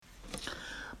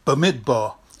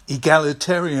Bamidbar,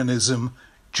 Egalitarianism,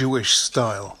 Jewish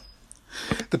style.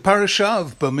 The parasha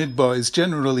of Bamidbar is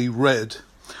generally read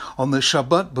on the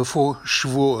Shabbat before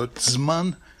Shavuot,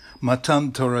 Zman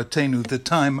Matan Toratenu, the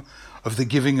time of the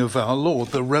giving of our law,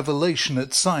 the revelation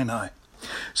at Sinai.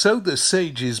 So the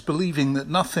sages, believing that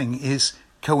nothing is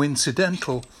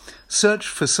coincidental, search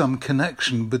for some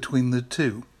connection between the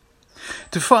two.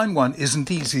 To find one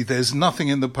isn't easy. There's nothing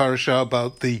in the parasha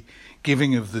about the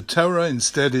giving of the Torah.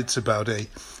 Instead, it's about a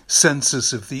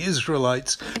census of the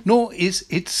Israelites, nor is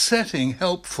its setting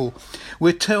helpful.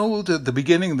 We're told at the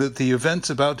beginning that the events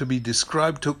about to be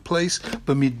described took place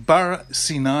Bamidbar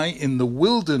Sinai, in the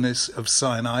wilderness of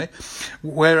Sinai,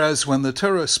 whereas when the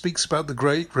Torah speaks about the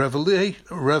great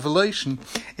revelation,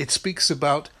 it speaks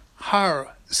about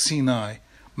Har Sinai,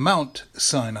 Mount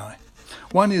Sinai.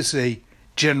 One is a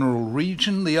general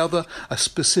region, the other a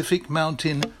specific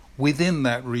mountain within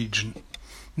that region.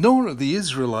 Nor are the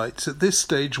Israelites at this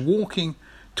stage walking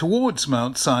towards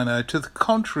Mount Sinai. To the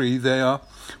contrary, they are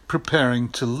preparing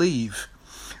to leave.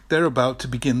 They're about to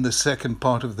begin the second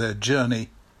part of their journey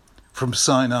from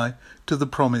Sinai to the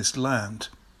Promised Land.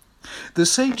 The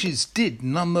sages did,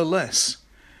 nonetheless,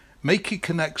 make a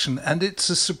connection, and it's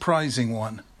a surprising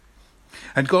one.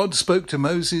 And God spoke to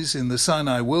Moses in the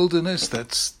Sinai wilderness.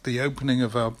 That's the opening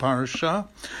of our parasha.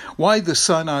 Why the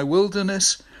Sinai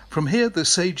wilderness? From here, the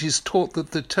sages taught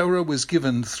that the Torah was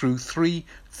given through three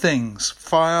things: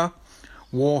 fire,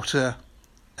 water,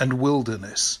 and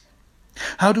wilderness.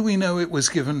 How do we know it was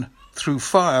given through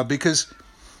fire? Because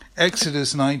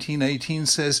Exodus 19:18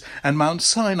 says, "And Mount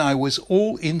Sinai was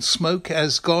all in smoke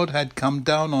as God had come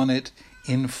down on it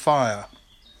in fire."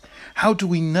 How do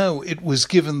we know it was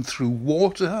given through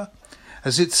water?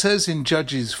 As it says in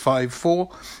Judges 5:4,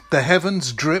 "The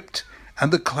heavens dripped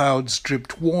and the clouds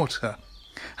dripped water."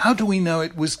 How do we know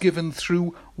it was given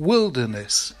through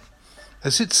wilderness?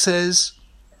 As it says,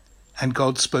 "And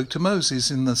God spoke to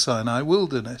Moses in the Sinai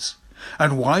wilderness."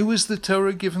 And why was the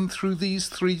Torah given through these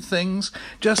three things?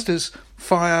 Just as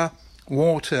fire,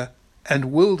 water,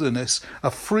 and wilderness are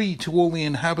free to all the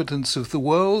inhabitants of the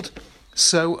world,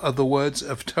 so are the words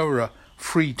of Torah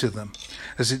free to them.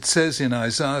 As it says in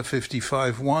Isaiah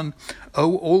 55:1,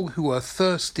 "O all who are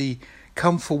thirsty,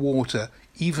 come for water,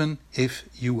 even if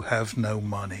you have no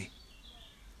money."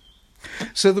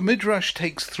 So the Midrash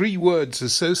takes three words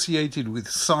associated with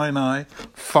Sinai: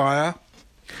 fire,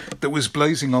 that was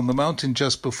blazing on the mountain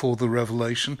just before the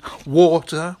revelation;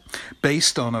 water,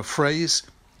 based on a phrase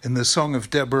in the Song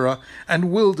of Deborah;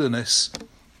 and wilderness,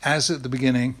 as at the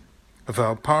beginning of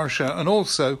our parasha, and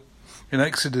also in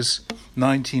Exodus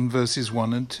 19 verses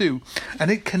 1 and 2. And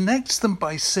it connects them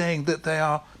by saying that they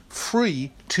are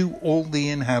free to all the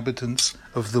inhabitants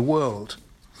of the world.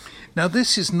 Now,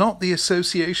 this is not the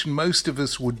association most of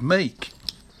us would make.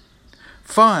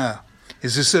 Fire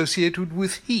is associated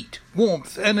with heat,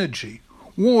 warmth, energy.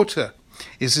 Water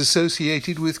is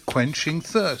associated with quenching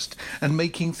thirst and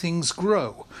making things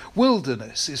grow.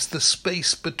 Wilderness is the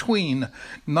space between,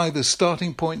 neither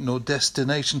starting point nor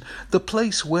destination, the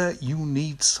place where you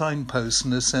need signposts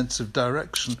and a sense of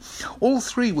direction. All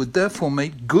three would therefore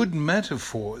make good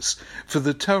metaphors for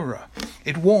the Torah.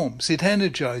 It warms, it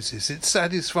energizes, it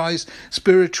satisfies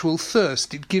spiritual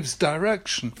thirst, it gives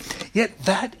direction. Yet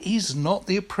that is not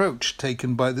the approach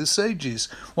taken by the sages.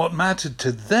 What mattered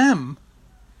to them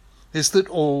is that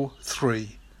all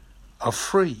three are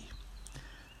free.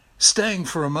 Staying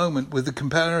for a moment with the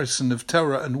comparison of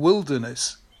Torah and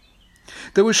wilderness,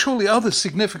 there were surely other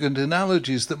significant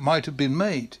analogies that might have been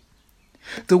made.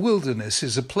 The wilderness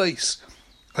is a place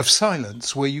of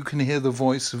silence where you can hear the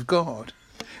voice of God.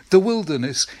 The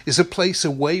wilderness is a place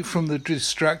away from the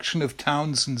distraction of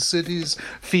towns and cities,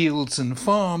 fields and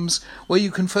farms, where you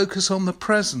can focus on the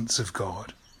presence of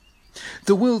God.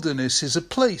 The wilderness is a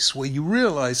place where you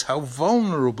realize how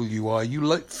vulnerable you are.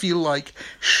 You feel like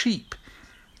sheep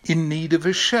in need of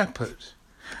a shepherd.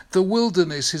 The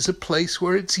wilderness is a place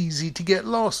where it's easy to get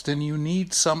lost and you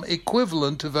need some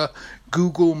equivalent of a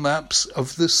Google Maps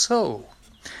of the soul.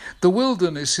 The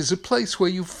wilderness is a place where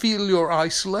you feel your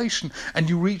isolation and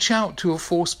you reach out to a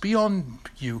force beyond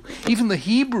you. Even the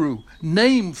Hebrew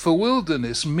name for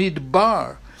wilderness,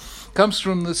 Midbar, comes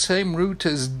from the same root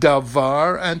as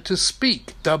davar and to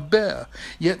speak, daber.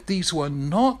 Yet these were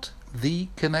not the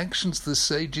connections the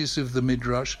sages of the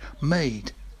Midrash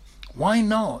made. Why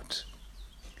not?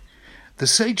 The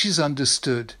sages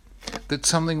understood that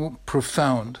something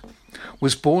profound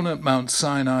was born at Mount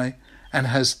Sinai and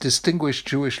has distinguished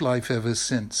Jewish life ever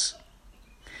since.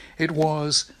 It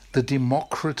was the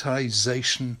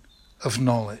democratization of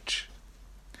knowledge.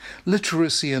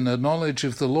 Literacy and a knowledge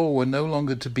of the law were no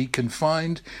longer to be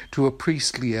confined to a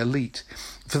priestly elite.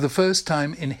 For the first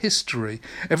time in history,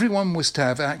 everyone was to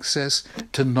have access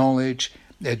to knowledge,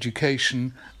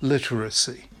 education,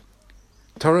 literacy.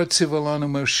 Torah tzivolanu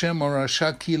Moshe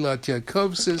morasha kilat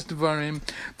Yaakov, says Devarim.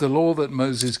 The law that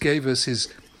Moses gave us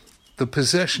is the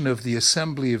possession of the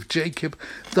assembly of Jacob,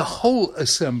 the whole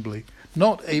assembly,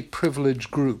 not a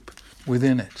privileged group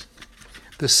within it.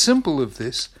 The symbol of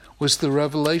this was the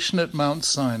revelation at Mount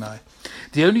Sinai,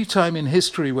 the only time in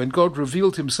history when God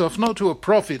revealed himself not to a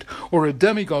prophet or a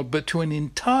demigod, but to an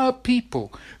entire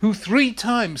people who 3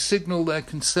 times signaled their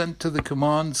consent to the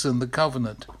commands and the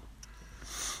covenant.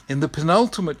 In the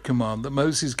penultimate command that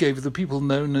Moses gave the people,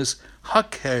 known as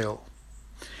Hakhel,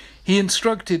 he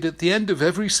instructed at the end of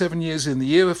every 7 years in the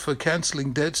year for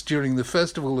cancelling debts during the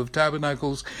Festival of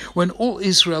Tabernacles, when all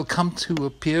Israel come to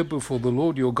appear before the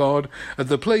Lord your God at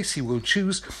the place he will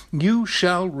choose, you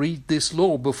shall read this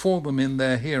law before them in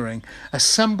their hearing.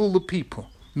 Assemble the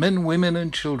people, men, women,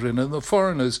 and children, and the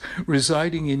foreigners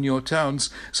residing in your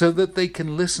towns, so that they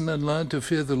can listen and learn to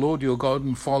fear the Lord your God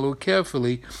and follow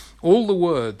carefully all the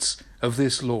words of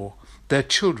this law. Their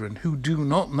children who do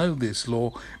not know this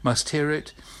law must hear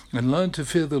it and learn to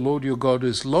fear the Lord your God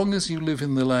as long as you live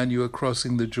in the land you are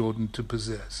crossing the Jordan to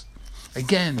possess.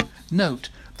 Again, note,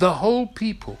 the whole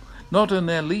people, not an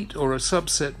elite or a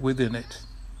subset within it.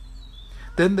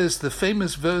 Then there's the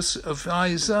famous verse of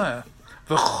Isaiah,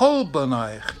 V'chol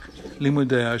banaich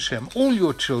limudei Hashem, all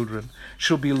your children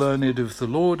shall be learned of the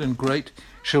Lord, and great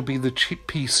shall be the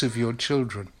peace of your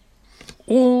children.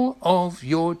 All of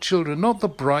your children, not the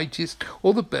brightest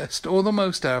or the best or the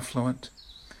most affluent.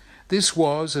 This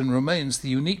was and remains the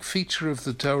unique feature of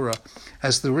the Torah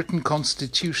as the written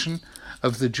constitution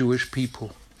of the Jewish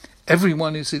people.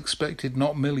 Everyone is expected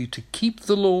not merely to keep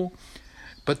the law,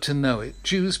 but to know it.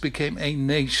 Jews became a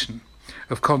nation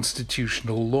of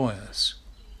constitutional lawyers.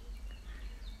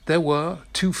 There were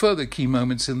 2 further key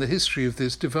moments in the history of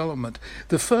this development.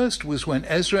 The first was when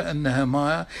Ezra and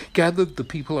Nehemiah gathered the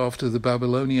people after the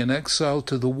Babylonian exile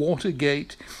to the Water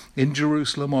Gate in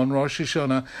Jerusalem on Rosh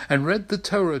Hashanah and read the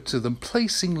Torah to them,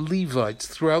 placing Levites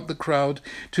throughout the crowd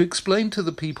to explain to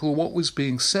the people what was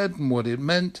being said and what it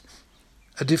meant.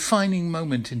 A defining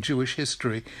moment in Jewish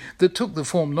history that took the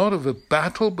form not of a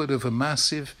battle but of a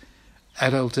massive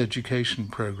adult education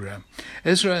program.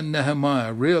 Ezra and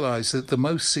Nehemiah realized that the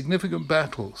most significant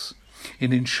battles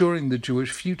in ensuring the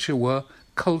Jewish future were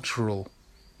cultural,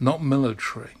 not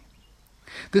military.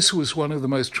 This was one of the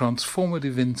most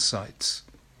transformative insights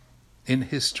in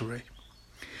history.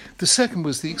 The second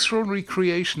was the extraordinary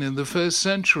creation in the 1st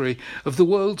century of the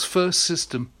world's first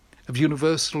system of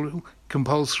universal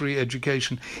compulsory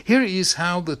education. Here is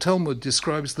how the Talmud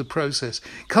describes the process,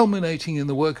 culminating in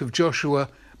the work of Joshua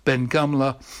ben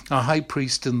Gamla, a high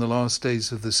priest in the last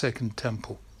days of the Second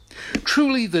Temple.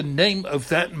 Truly the name of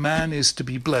that man is to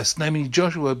be blessed, namely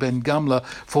Joshua ben Gamla,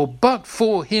 for but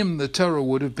for him the Torah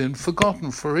would have been forgotten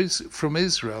from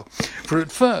Israel. For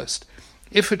at first,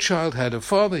 if a child had a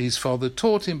father, his father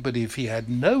taught him, but if he had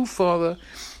no father,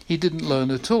 he didn't learn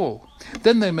at all.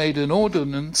 Then they made an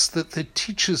ordinance that the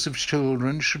teachers of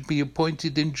children should be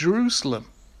appointed in Jerusalem.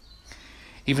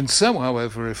 Even so,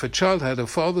 however, if a child had a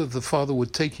father, the father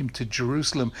would take him to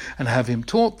Jerusalem and have him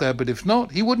taught there, but if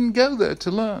not, he wouldn't go there to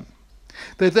learn.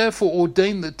 They therefore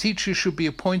ordained that teachers should be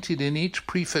appointed in each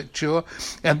prefecture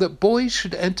and that boys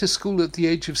should enter school at the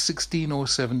age of 16 or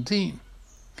 17.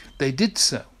 They did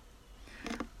so.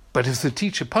 But if the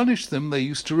teacher punished them, they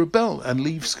used to rebel and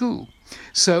leave school.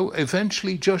 So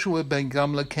eventually Joshua ben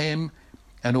Gamla came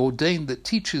and ordained that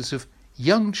teachers of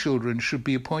young children should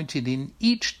be appointed in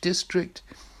each district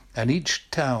and each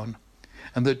town,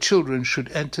 and that children should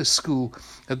enter school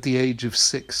at the age of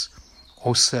 6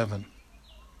 or 7.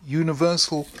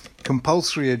 Universal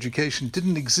compulsory education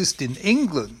didn't exist in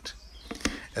England,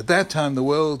 at that time the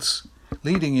world's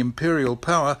leading imperial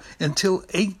power, until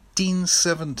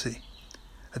 1870,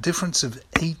 a difference of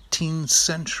 18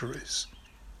 centuries.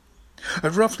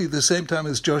 At roughly the same time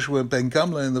as Joshua ben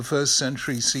Gamla in the 1st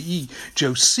century CE,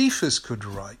 Josephus could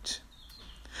write,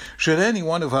 "Should any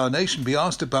one of our nation be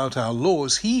asked about our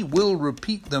laws, he will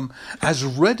repeat them as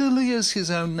readily as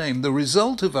his own name, the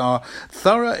result of our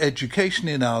thorough education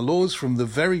in our laws from the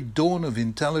very dawn of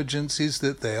intelligence is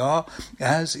that they are,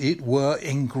 as it were,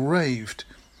 engraved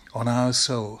on our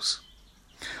souls."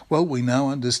 Well, we now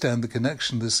understand the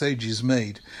connection the sages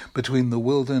made between the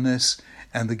wilderness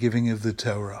and the giving of the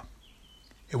Torah.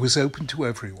 It was open to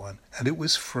everyone, and it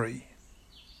was free.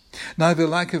 Neither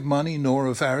lack of money nor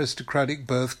of aristocratic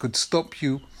birth could stop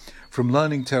you from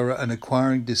learning Torah and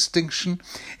acquiring distinction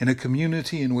in a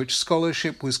community in which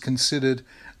scholarship was considered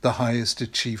the highest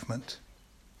achievement.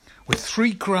 With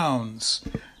 3 crowns,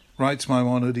 writes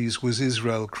Maimonides, was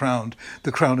Israel crowned: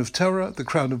 the crown of Torah, the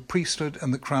crown of priesthood,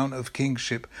 and the crown of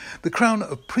kingship. The crown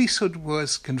of priesthood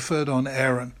was conferred on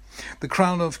Aaron. The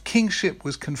crown of kingship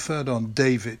was conferred on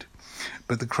David.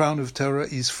 But the crown of Torah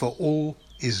is for all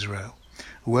Israel.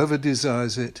 Whoever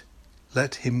desires it,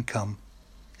 let him come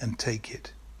and take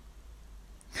it.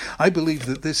 I believe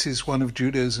that this is one of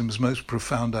Judaism's most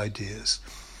profound ideas.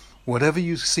 Whatever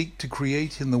you seek to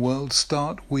create in the world,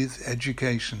 start with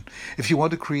education. If you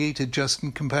want to create a just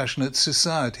and compassionate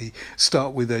society,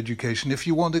 start with education. If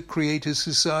you want to create a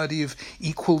society of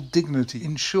equal dignity,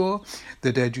 ensure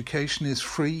that education is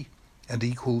free and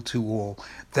equal to all.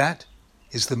 That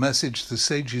is the message the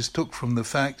sages took from the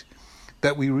fact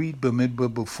that we read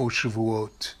Bamidbar before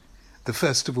Shavuot, the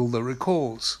festival that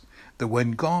recalls that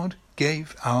when God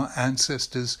gave our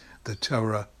ancestors the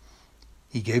Torah,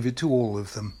 he gave it to all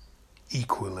of them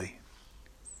equally.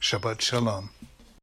 Shabbat Shalom.